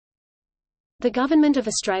The Government of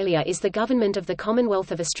Australia is the government of the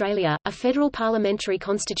Commonwealth of Australia, a federal parliamentary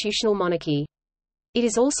constitutional monarchy. It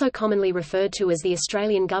is also commonly referred to as the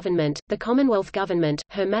Australian Government, the Commonwealth Government,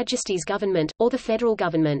 Her Majesty's Government, or the Federal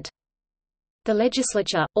Government. The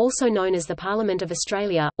Legislature, also known as the Parliament of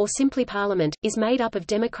Australia, or simply Parliament, is made up of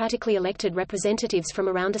democratically elected representatives from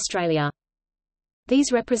around Australia.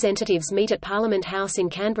 These representatives meet at Parliament House in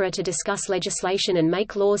Canberra to discuss legislation and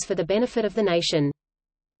make laws for the benefit of the nation.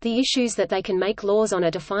 The issues that they can make laws on are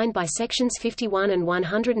defined by Sections 51 and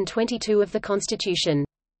 122 of the Constitution.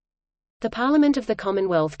 The Parliament of the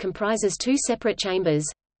Commonwealth comprises two separate chambers: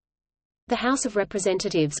 the House of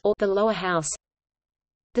Representatives, or the lower house,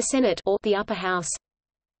 the Senate, or the upper house.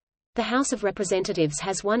 The House of Representatives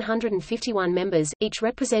has 151 members, each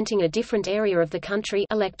representing a different area of the country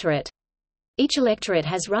electorate. Each electorate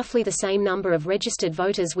has roughly the same number of registered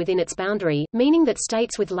voters within its boundary, meaning that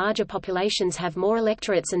states with larger populations have more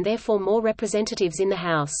electorates and therefore more representatives in the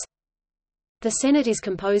House. The Senate is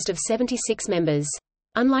composed of 76 members.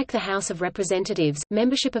 Unlike the House of Representatives,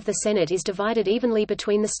 membership of the Senate is divided evenly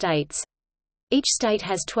between the states. Each state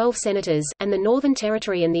has 12 senators, and the Northern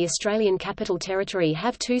Territory and the Australian Capital Territory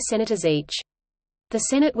have 2 senators each. The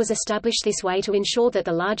Senate was established this way to ensure that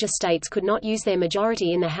the larger states could not use their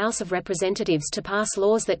majority in the House of Representatives to pass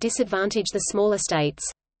laws that disadvantage the smaller states.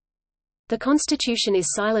 The Constitution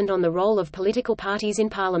is silent on the role of political parties in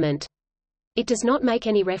Parliament. It does not make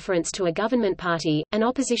any reference to a government party, an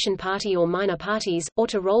opposition party or minor parties, or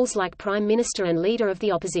to roles like Prime Minister and Leader of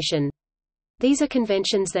the Opposition. These are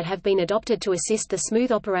conventions that have been adopted to assist the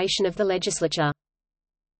smooth operation of the legislature.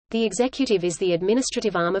 The executive is the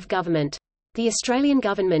administrative arm of government. The Australian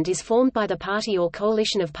government is formed by the party or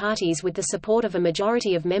coalition of parties with the support of a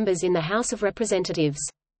majority of members in the House of Representatives.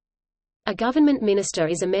 A government minister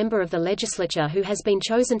is a member of the legislature who has been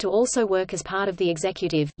chosen to also work as part of the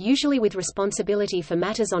executive, usually with responsibility for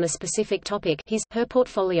matters on a specific topic, his/her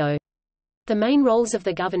portfolio. The main roles of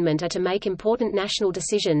the government are to make important national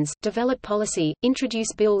decisions, develop policy,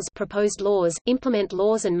 introduce bills, proposed laws, implement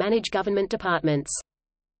laws and manage government departments.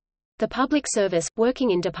 The public service, working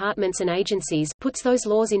in departments and agencies, puts those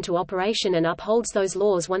laws into operation and upholds those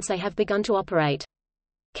laws once they have begun to operate.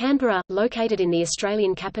 Canberra, located in the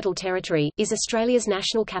Australian Capital Territory, is Australia's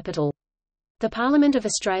national capital. The Parliament of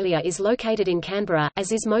Australia is located in Canberra,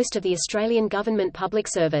 as is most of the Australian government public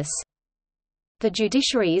service. The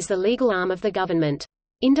Judiciary is the legal arm of the government.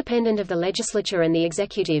 Independent of the legislature and the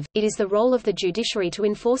executive, it is the role of the judiciary to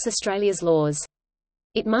enforce Australia's laws.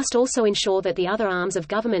 It must also ensure that the other arms of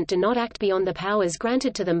government do not act beyond the powers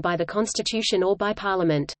granted to them by the Constitution or by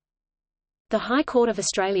Parliament. The High Court of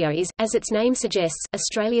Australia is, as its name suggests,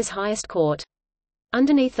 Australia's highest court.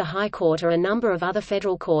 Underneath the High Court are a number of other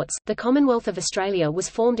federal courts. The Commonwealth of Australia was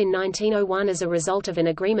formed in 1901 as a result of an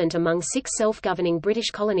agreement among 6 self-governing British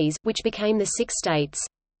colonies, which became the 6 states.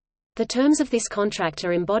 The terms of this contract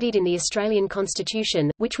are embodied in the Australian Constitution,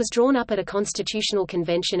 which was drawn up at a constitutional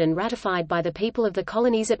convention and ratified by the people of the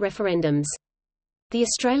colonies at referendums. The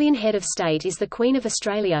Australian head of state is the Queen of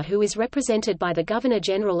Australia, who is represented by the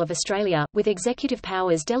Governor-General of Australia, with executive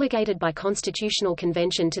powers delegated by constitutional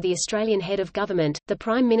convention to the Australian head of government, the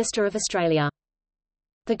Prime Minister of Australia.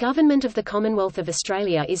 The government of the Commonwealth of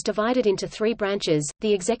Australia is divided into 3 branches: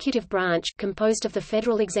 the executive branch, composed of the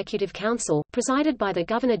Federal Executive Council, presided by the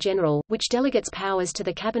Governor-General, which delegates powers to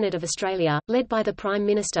the Cabinet of Australia, led by the Prime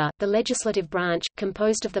Minister; the legislative branch,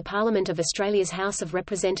 composed of the Parliament of Australia's House of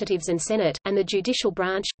Representatives and Senate; and the judicial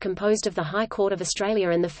branch, composed of the High Court of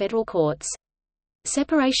Australia and the federal courts.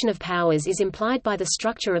 Separation of powers is implied by the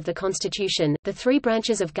structure of the Constitution, the 3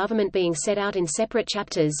 branches of government being set out in separate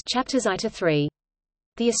chapters, chapters I to 3.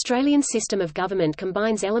 The Australian system of government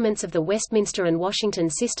combines elements of the Westminster and Washington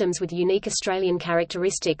systems with unique Australian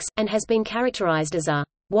characteristics, and has been characterised as a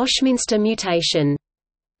Washminster mutation.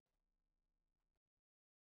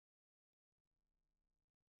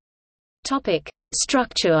 Topic: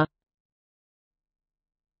 Structure.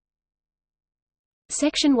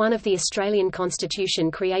 Section 1 of the Australian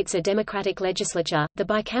Constitution creates a democratic legislature, the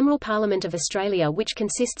bicameral Parliament of Australia, which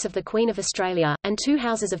consists of the Queen of Australia, and 2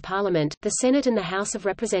 Houses of Parliament, the Senate and the House of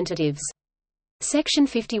Representatives. Section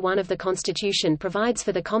 51 of the Constitution provides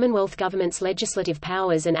for the Commonwealth Government's legislative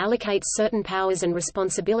powers and allocates certain powers and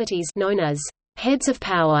responsibilities, known as heads of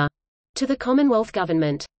power, to the Commonwealth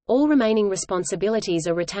Government. All remaining responsibilities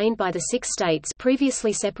are retained by the 6 states,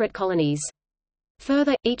 previously separate colonies.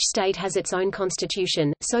 Further, each state has its own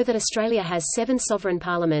constitution, so that Australia has 7 sovereign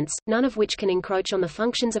parliaments, none of which can encroach on the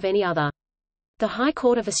functions of any other. The High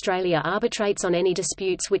Court of Australia arbitrates on any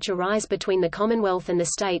disputes which arise between the Commonwealth and the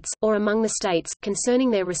states, or among the states,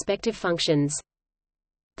 concerning their respective functions.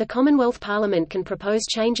 The Commonwealth Parliament can propose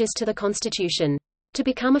changes to the Constitution. To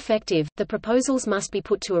become effective, the proposals must be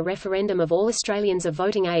put to a referendum of all Australians of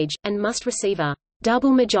voting age, and must receive a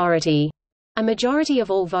double majority, a majority of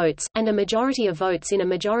all votes, and a majority of votes in a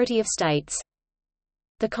majority of states.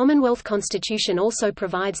 The Commonwealth Constitution also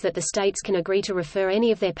provides that the states can agree to refer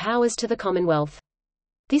any of their powers to the Commonwealth.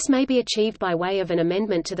 This may be achieved by way of an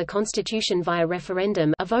amendment to the Constitution via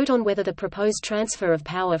referendum, a vote on whether the proposed transfer of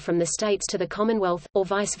power from the states to the Commonwealth, or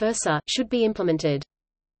vice versa, should be implemented.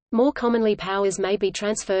 More commonly, powers may be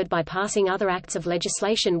transferred by passing other acts of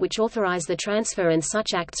legislation which authorize the transfer, and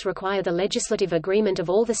such acts require the legislative agreement of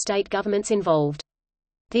all the state governments involved.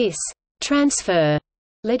 This transfer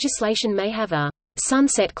legislation may have a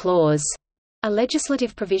sunset clause, a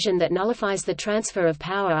legislative provision that nullifies the transfer of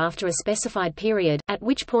power after a specified period, at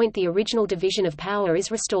which point the original division of power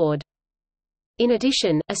is restored. In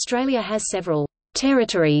addition, Australia has several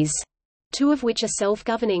territories, two of which are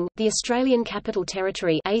self-governing, the Australian Capital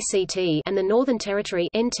Territory (ACT) and the Northern Territory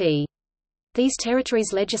 (NT). These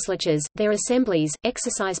territories' legislatures, their assemblies,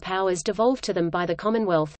 exercise powers devolved to them by the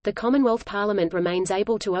Commonwealth. The Commonwealth Parliament remains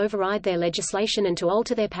able to override their legislation and to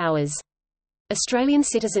alter their powers. Australian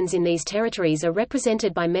citizens in these territories are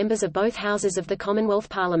represented by members of both houses of the Commonwealth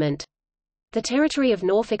Parliament. The Territory of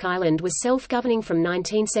Norfolk Island was self-governing from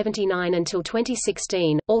 1979 until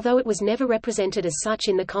 2016, although it was never represented as such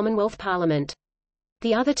in the Commonwealth Parliament.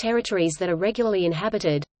 The other territories that are regularly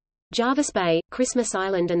inhabited, Jervis Bay, Christmas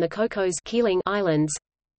Island and the Cocos Keeling Islands,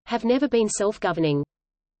 have never been self-governing.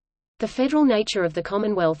 The federal nature of the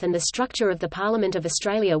Commonwealth and the structure of the Parliament of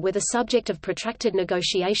Australia were the subject of protracted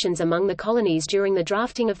negotiations among the colonies during the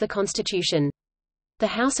drafting of the Constitution. The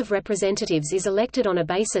House of Representatives is elected on a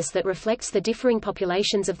basis that reflects the differing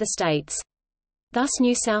populations of the states. Thus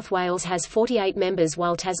New South Wales has 48 members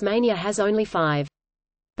while Tasmania has only 5.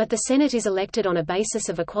 But the Senate is elected on a basis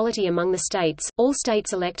of equality among the states. All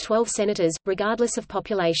states elect 12 senators, regardless of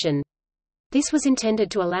population. This was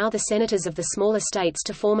intended to allow the senators of the smaller states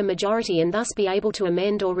to form a majority and thus be able to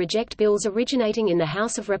amend or reject bills originating in the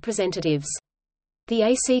House of Representatives. The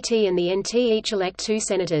ACT and the NT each elect 2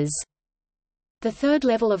 senators. The third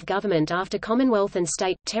level of government after Commonwealth and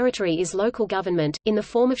state, territory is local government, in the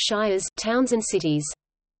form of shires, towns and cities.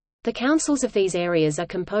 The councils of these areas are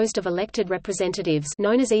composed of elected representatives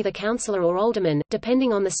known as either councillor or alderman,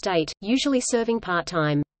 depending on the state, usually serving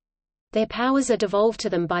part-time. Their powers are devolved to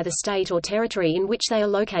them by the state or territory in which they are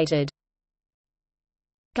located.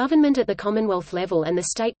 Government at the Commonwealth level and the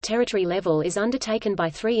state-territory level is undertaken by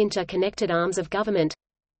 3 interconnected arms of government: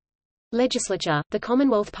 Legislature, the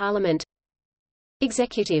Commonwealth Parliament;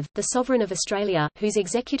 Executive, the Sovereign of Australia, whose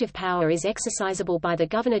executive power is exercisable by the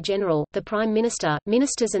Governor-General, the Prime Minister,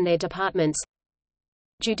 ministers and their departments;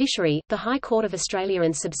 Judiciary, the High Court of Australia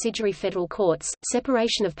and subsidiary federal courts.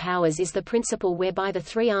 Separation of powers is the principle whereby the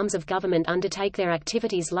 3 arms of government undertake their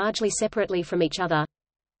activities largely separately from each other.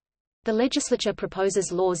 The legislature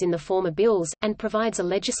proposes laws in the form of bills, and provides a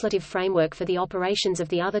legislative framework for the operations of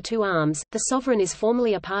the other 2 arms. The sovereign is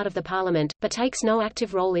formally a part of the parliament, but takes no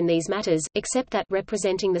active role in these matters, except that,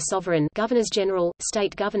 representing the sovereign, governors-general,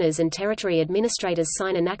 state governors and territory administrators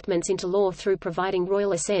sign enactments into law through providing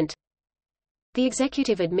royal assent. The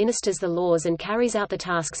executive administers the laws and carries out the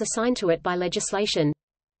tasks assigned to it by legislation.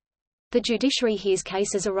 The judiciary hears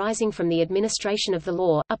cases arising from the administration of the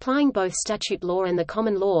law, applying both statute law and the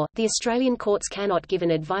common law. The Australian courts cannot give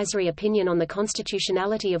an advisory opinion on the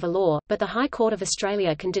constitutionality of a law, but the High Court of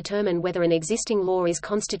Australia can determine whether an existing law is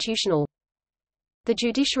constitutional. The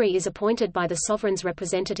judiciary is appointed by the sovereign's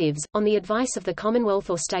representatives, on the advice of the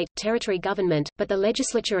Commonwealth or state, territory government, but the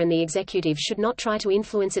legislature and the executive should not try to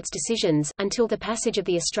influence its decisions. Until the passage of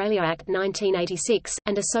the Australia Act 1986,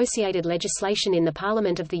 and associated legislation in the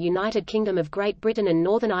Parliament of the United Kingdom of Great Britain and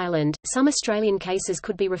Northern Ireland, some Australian cases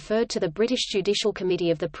could be referred to the British Judicial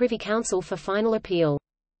Committee of the Privy Council for final appeal.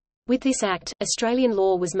 With this act, Australian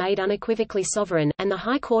law was made unequivocally sovereign, and the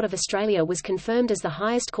High Court of Australia was confirmed as the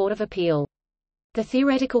highest court of appeal. The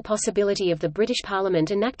theoretical possibility of the British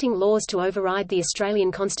Parliament enacting laws to override the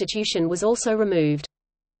Australian Constitution was also removed.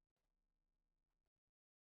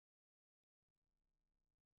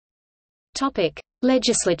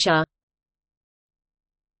 Legislature.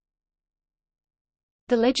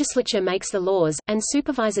 The legislature makes the laws, and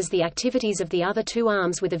supervises the activities of the other 2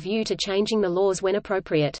 arms with a view to changing the laws when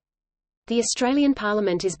appropriate. The Australian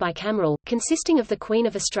Parliament is bicameral, consisting of the Queen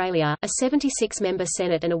of Australia, a 76-member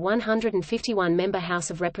Senate and a 151-member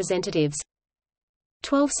House of Representatives.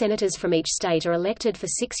 12 senators from each state are elected for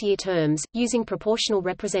 6-year terms, using proportional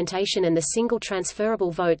representation and the single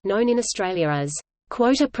transferable vote known in Australia as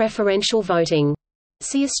quota preferential voting.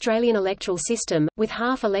 See Australian electoral system, with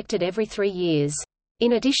half elected every 3 years.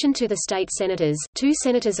 In addition to the state senators, 2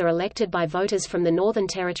 senators are elected by voters from the Northern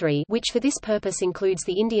Territory, which for this purpose includes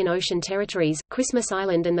the Indian Ocean Territories, Christmas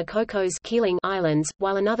Island and the Cocos Keeling Islands,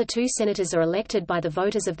 while another 2 senators are elected by the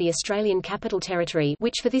voters of the Australian Capital Territory,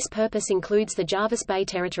 which for this purpose includes the Jervis Bay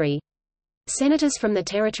Territory. Senators from the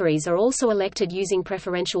territories are also elected using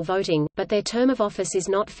preferential voting, but their term of office is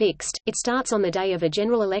not fixed. It starts on the day of a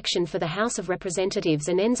general election for the House of Representatives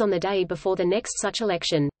and ends on the day before the next such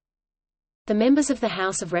election. The members of the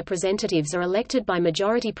House of Representatives are elected by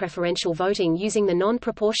majority preferential voting using the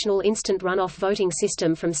non-proportional instant runoff voting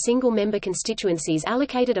system from single-member constituencies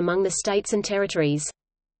allocated among the states and territories.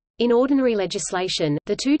 In ordinary legislation,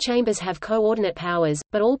 the 2 chambers have coordinate powers,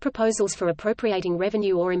 but all proposals for appropriating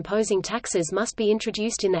revenue or imposing taxes must be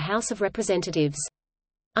introduced in the House of Representatives.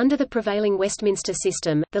 Under the prevailing Westminster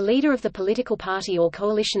system, the leader of the political party or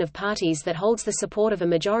coalition of parties that holds the support of a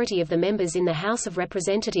majority of the members in the House of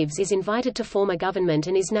Representatives is invited to form a government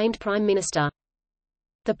and is named Prime Minister.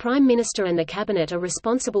 The Prime Minister and the Cabinet are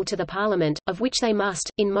responsible to the Parliament, of which they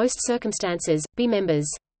must, in most circumstances, be members.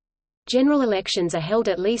 General elections are held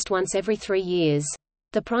at least once every 3 years.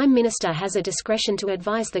 The Prime Minister has a discretion to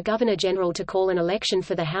advise the Governor-General to call an election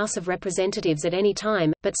for the House of Representatives at any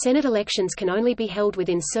time, but Senate elections can only be held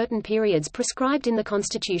within certain periods prescribed in the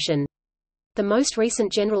Constitution. The most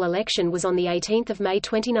recent general election was on 18 May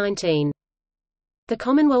 2019. The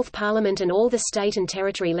Commonwealth Parliament and all the state and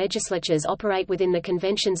territory legislatures operate within the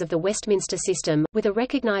conventions of the Westminster system, with a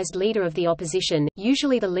recognised leader of the opposition,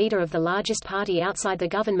 usually the leader of the largest party outside the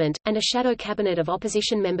government, and a shadow cabinet of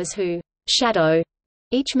opposition members who shadow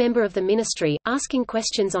each member of the ministry, asking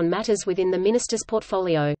questions on matters within the minister's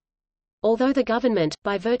portfolio. Although the government,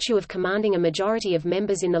 by virtue of commanding a majority of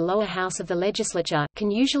members in the lower house of the legislature,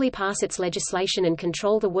 can usually pass its legislation and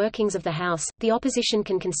control the workings of the House, the opposition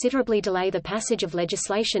can considerably delay the passage of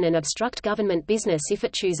legislation and obstruct government business if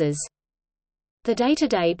it chooses. The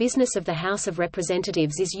day-to-day business of the House of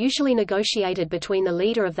Representatives is usually negotiated between the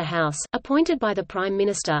Leader of the House, appointed by the Prime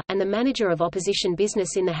Minister, and the Manager of Opposition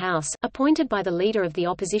Business in the House, appointed by the Leader of the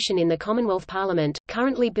Opposition in the Commonwealth Parliament,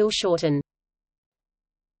 currently Bill Shorten.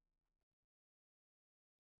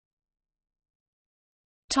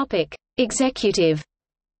 Topic: Executive.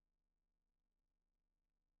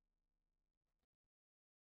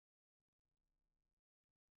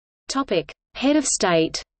 Topic: Head of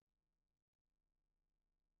State.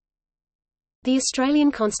 The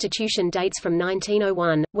Australian Constitution dates from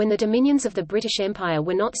 1901, when the dominions of the British Empire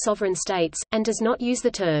were not sovereign states, and does not use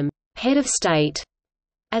the term head of state.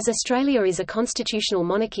 As Australia is a constitutional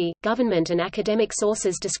monarchy, government and academic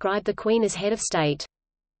sources describe the Queen as head of state.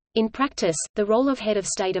 In practice, the role of head of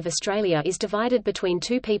state of Australia is divided between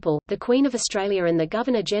 2 people, the Queen of Australia and the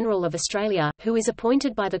Governor-General of Australia, who is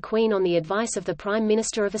appointed by the Queen on the advice of the Prime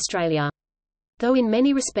Minister of Australia. Though in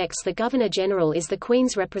many respects the Governor-General is the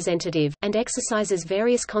Queen's representative, and exercises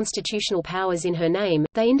various constitutional powers in her name,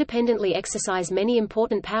 they independently exercise many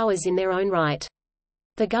important powers in their own right.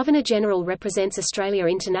 The Governor-General represents Australia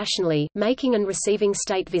internationally, making and receiving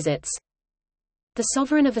state visits. The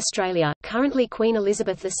Sovereign of Australia, currently Queen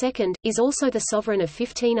Elizabeth II, is also the sovereign of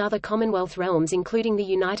 15 other Commonwealth realms including the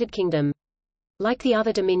United Kingdom. Like the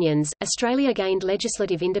other dominions, Australia gained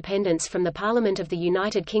legislative independence from the Parliament of the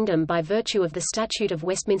United Kingdom by virtue of the Statute of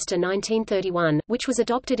Westminster 1931, which was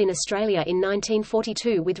adopted in Australia in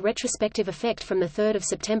 1942 with retrospective effect from 3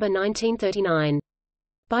 September 1939.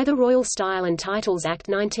 By the Royal Style and Titles Act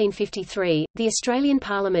 1953, the Australian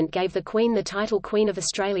Parliament gave the Queen the title Queen of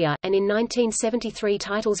Australia, and in 1973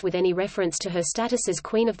 titles with any reference to her status as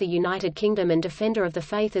Queen of the United Kingdom and Defender of the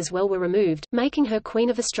Faith as well were removed, making her Queen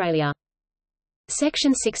of Australia.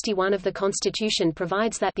 Section 61 of the Constitution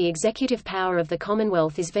provides that the executive power of the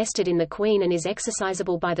Commonwealth is vested in the Queen and is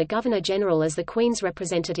exercisable by the Governor-General as the Queen's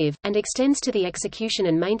representative, and extends to the execution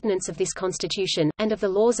and maintenance of this Constitution, and of the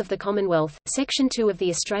laws of the Commonwealth. Section 2 of the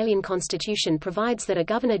Australian Constitution provides that a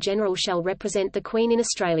Governor-General shall represent the Queen in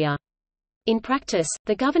Australia. In practice,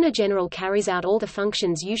 the Governor-General carries out all the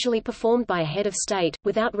functions usually performed by a head of state,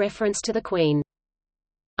 without reference to the Queen.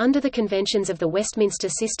 Under the conventions of the Westminster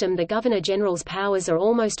system, the Governor-General's powers are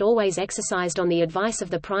almost always exercised on the advice of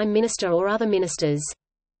the Prime Minister or other ministers.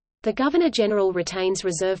 The Governor-General retains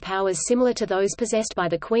reserve powers similar to those possessed by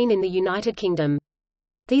the Queen in the United Kingdom.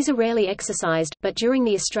 These are rarely exercised, but during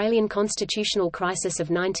the Australian constitutional crisis of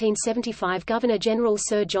 1975 Governor-General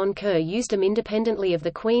Sir John Kerr used them independently of the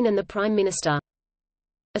Queen and the Prime Minister.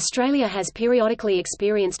 Australia has periodically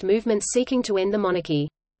experienced movements seeking to end the monarchy.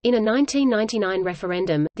 In a 1999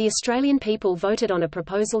 referendum, the Australian people voted on a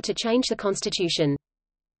proposal to change the constitution.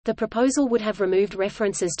 The proposal would have removed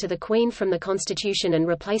references to the Queen from the Constitution and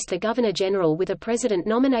replaced the Governor-General with a President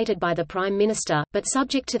nominated by the Prime Minister, but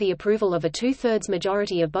subject to the approval of a two-thirds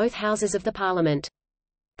majority of both houses of the Parliament.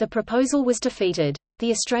 The proposal was defeated. The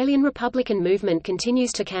Australian Republican movement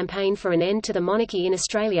continues to campaign for an end to the monarchy in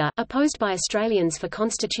Australia, opposed by Australians for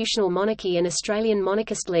Constitutional Monarchy and Australian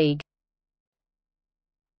Monarchist League.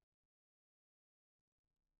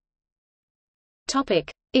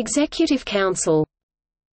 Executive Council.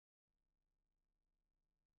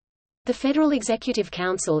 The Federal Executive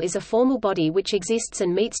Council is a formal body which exists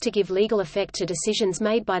and meets to give legal effect to decisions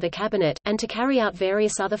made by the Cabinet, and to carry out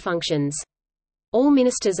various other functions. All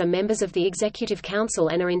ministers are members of the Executive Council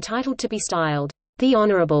and are entitled to be styled, "the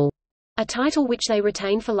Honourable", a title which they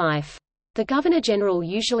retain for life. The Governor-General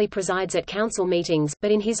usually presides at council meetings,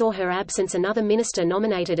 but in his or her absence another minister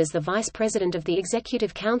nominated as the Vice President of the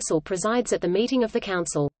Executive Council presides at the meeting of the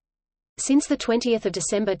Council. Since 20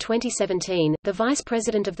 December 2017, the Vice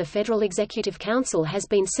President of the Federal Executive Council has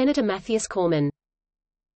been Senator Matthias Cormann.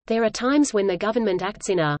 There are times when the government acts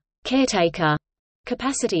in a caretaker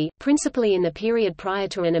capacity, principally in the period prior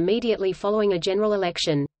to and immediately following a general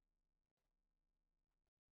election.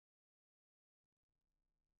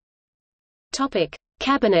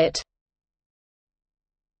 Cabinet.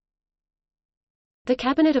 The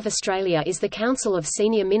Cabinet of Australia is the council of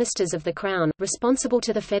senior ministers of the Crown, responsible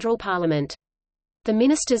to the federal parliament. The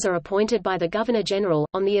ministers are appointed by the Governor-General,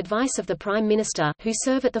 on the advice of the Prime Minister, who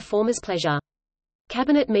serve at the former's pleasure.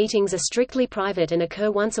 Cabinet meetings are strictly private and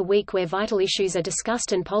occur once a week where vital issues are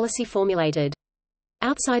discussed and policy formulated.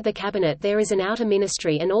 Outside the Cabinet there is an outer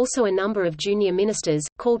ministry and also a number of junior ministers,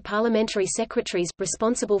 called parliamentary secretaries,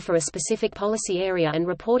 responsible for a specific policy area and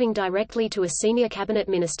reporting directly to a senior Cabinet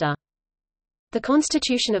minister. The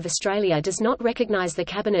Constitution of Australia does not recognise the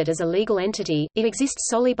Cabinet as a legal entity, it exists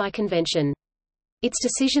solely by convention. Its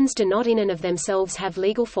decisions do not in and of themselves have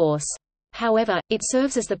legal force. However, it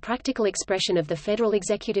serves as the practical expression of the Federal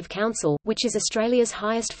Executive Council, which is Australia's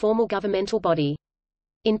highest formal governmental body.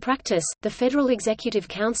 In practice, the Federal Executive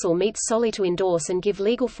Council meets solely to endorse and give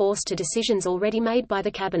legal force to decisions already made by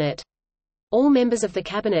the Cabinet. All members of the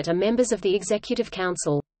Cabinet are members of the Executive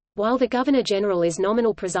Council. While the Governor-General is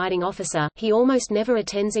nominal presiding officer, he almost never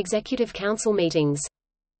attends Executive Council meetings.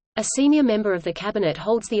 A senior member of the Cabinet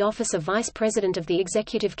holds the office of Vice President of the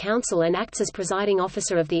Executive Council and acts as presiding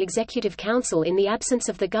officer of the Executive Council in the absence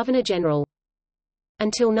of the Governor-General.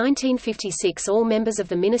 Until 1956 all members of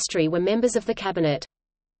the ministry were members of the Cabinet.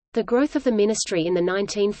 The growth of the ministry in the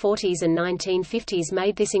 1940s and 1950s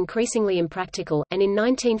made this increasingly impractical, and in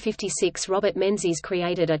 1956 Robert Menzies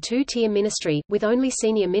created a two-tier ministry, with only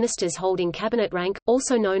senior ministers holding cabinet rank,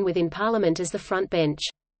 also known within Parliament as the front bench.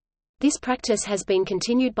 This practice has been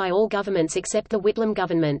continued by all governments except the Whitlam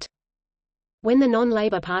government. When the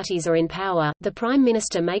non-Labour parties are in power, the Prime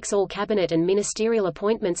Minister makes all cabinet and ministerial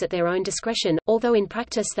appointments at their own discretion, although in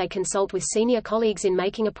practice they consult with senior colleagues in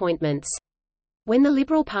making appointments. When the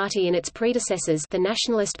Liberal Party and its predecessors, the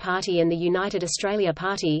Nationalist Party and the United Australia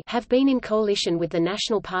Party, have been in coalition with the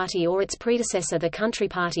National Party or its predecessor the Country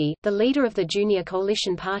Party, the leader of the Junior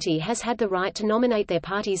Coalition Party has had the right to nominate their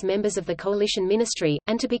party's members of the coalition ministry,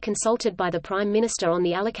 and to be consulted by the Prime Minister on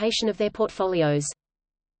the allocation of their portfolios.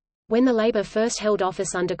 When the Labor first held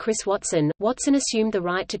office under Chris Watson, Watson assumed the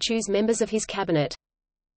right to choose members of his cabinet.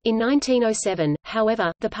 In 1907,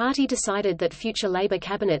 however, the party decided that future Labour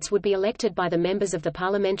cabinets would be elected by the members of the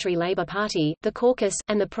Parliamentary Labour Party, the caucus,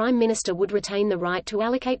 and the Prime Minister would retain the right to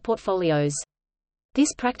allocate portfolios.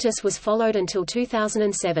 This practice was followed until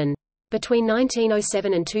 2007. Between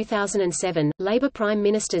 1907 and 2007, Labour Prime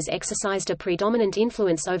Ministers exercised a predominant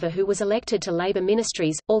influence over who was elected to Labour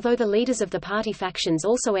ministries, although the leaders of the party factions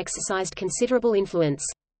also exercised considerable influence.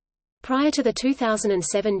 Prior to the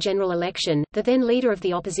 2007 general election, the then leader of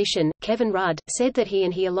the opposition, Kevin Rudd, said that he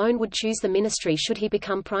and he alone would choose the ministry should he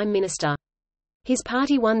become Prime Minister. His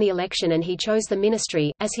party won the election and he chose the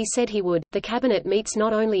ministry, as he said he would. The cabinet meets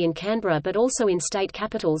not only in Canberra but also in state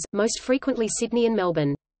capitals, most frequently Sydney and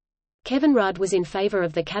Melbourne. Kevin Rudd was in favour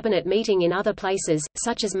of the cabinet meeting in other places,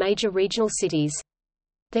 such as major regional cities.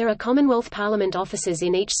 There are Commonwealth Parliament offices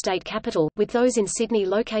in each state capital, with those in Sydney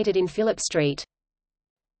located in Phillip Street.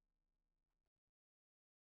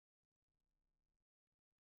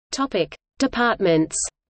 Departments.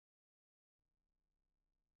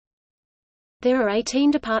 There are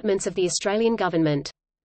 18 departments of the Australian Government.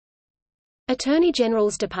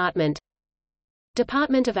 Attorney-General's Department,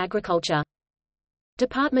 Department of Agriculture,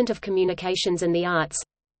 Department of Communications and the Arts,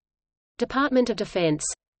 Department of Defence,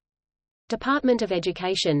 Department of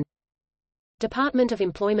Education, Department of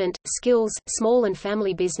Employment, Skills, Small and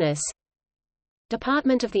Family Business,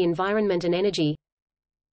 Department of the Environment and Energy,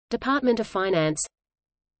 Department of Finance,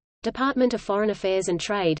 Department of Foreign Affairs and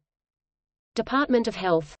Trade, Department of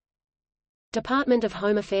Health, Department of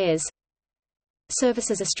Home Affairs,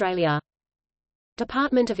 Services Australia,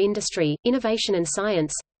 Department of Industry, Innovation and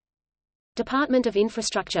Science, Department of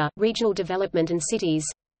Infrastructure, Regional Development and Cities,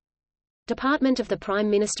 Department of the Prime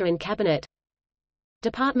Minister and Cabinet,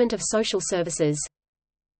 Department of Social Services,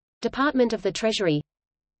 Department of the Treasury,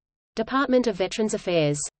 Department of Veterans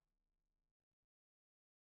Affairs.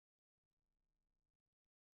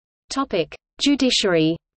 Topic: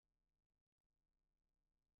 Judiciary.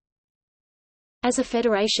 As a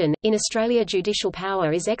federation, in Australia judicial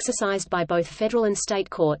power is exercised by both federal and state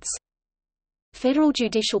courts. Federal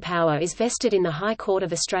judicial power is vested in the High Court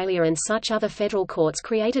of Australia and such other federal courts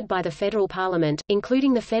created by the Federal Parliament,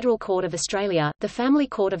 including the Federal Court of Australia, the Family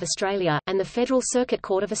Court of Australia, and the Federal Circuit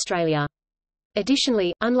Court of Australia.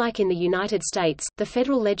 Additionally, unlike in the United States, the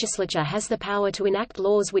federal legislature has the power to enact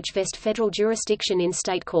laws which vest federal jurisdiction in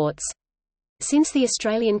state courts. Since the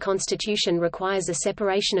Australian Constitution requires a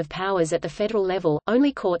separation of powers at the federal level,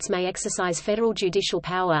 only courts may exercise federal judicial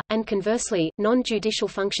power, and conversely, non-judicial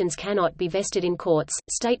functions cannot be vested in courts.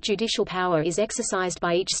 State judicial power is exercised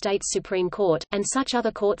by each state's Supreme Court, and such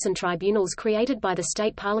other courts and tribunals created by the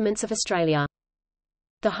state parliaments of Australia.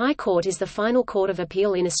 The High Court is the final court of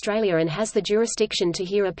appeal in Australia and has the jurisdiction to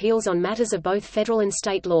hear appeals on matters of both federal and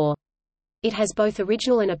state law. It has both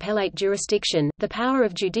original and appellate jurisdiction, the power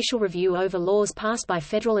of judicial review over laws passed by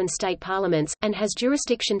federal and state parliaments, and has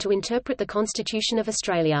jurisdiction to interpret the Constitution of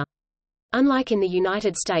Australia. Unlike in the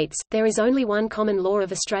United States, there is only one common law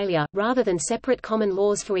of Australia, rather than separate common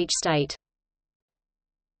laws for each state.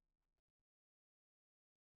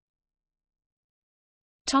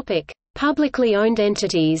 Topic: Publicly owned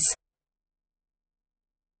entities.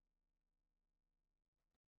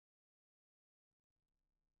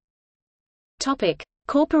 Topic: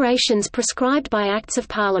 Corporations prescribed by Acts of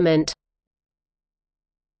Parliament.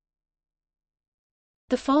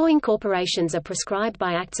 The following corporations are prescribed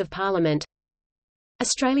by Acts of Parliament: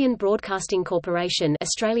 Australian Broadcasting Corporation,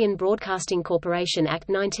 Australian Broadcasting Corporation Act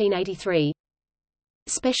 1983.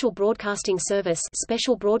 Special Broadcasting Service,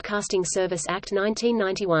 Special Broadcasting Service Act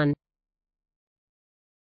 1991.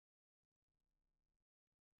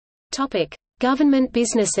 Topic: Government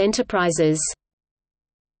business enterprises.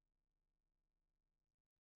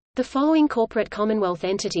 The following corporate Commonwealth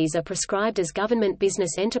entities are prescribed as government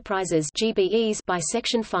business enterprises (GBEs) by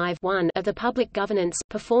Section 5(1) of the Public Governance,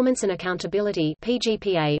 Performance and Accountability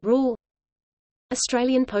 (PGPA) rule.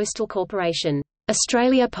 Australian Postal Corporation,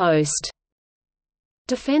 Australia Post.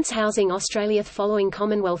 Defence Housing Australia. The following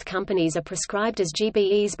Commonwealth companies are prescribed as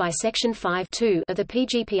GBEs by Section 5(2) of the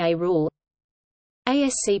PGPA rule.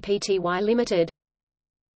 ASC Pty Limited,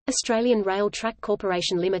 Australian Rail Track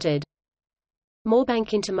Corporation Limited, Moorebank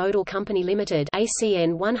Intermodal Company Limited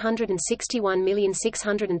ACN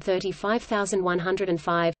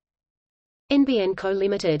 161,635,105, NBN Co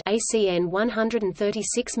Limited ACN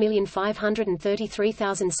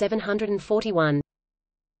 136,533,741.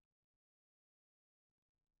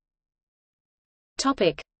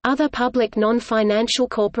 Topic: Other public non-financial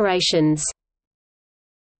corporations.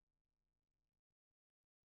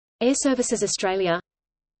 Air Services Australia,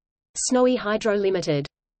 Snowy Hydro Limited.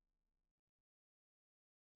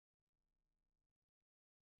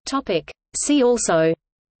 Topic: See also: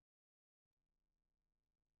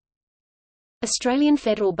 Australian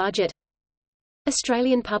Federal Budget,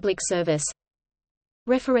 Australian Public Service,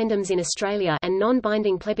 Referendums in Australia and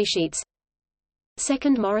non-binding plebiscites,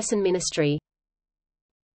 Second Morrison Ministry.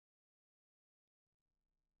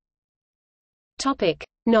 Topic: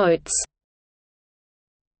 Notes.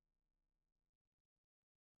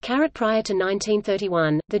 Prior to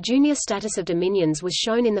 1931, the junior status of dominions was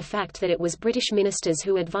shown in the fact that it was British ministers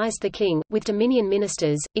who advised the king, with dominion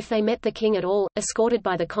ministers, if they met the king at all, escorted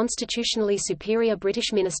by the constitutionally superior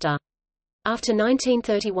British minister. After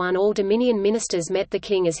 1931 all dominion ministers met the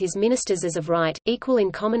king as his ministers as of right, equal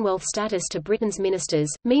in Commonwealth status to Britain's ministers,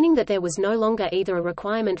 meaning that there was no longer either a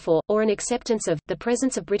requirement for, or an acceptance of, the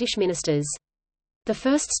presence of British ministers. The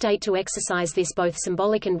first state to exercise this both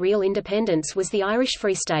symbolic and real independence was the Irish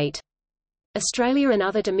Free State. Australia and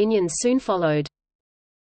other dominions soon followed.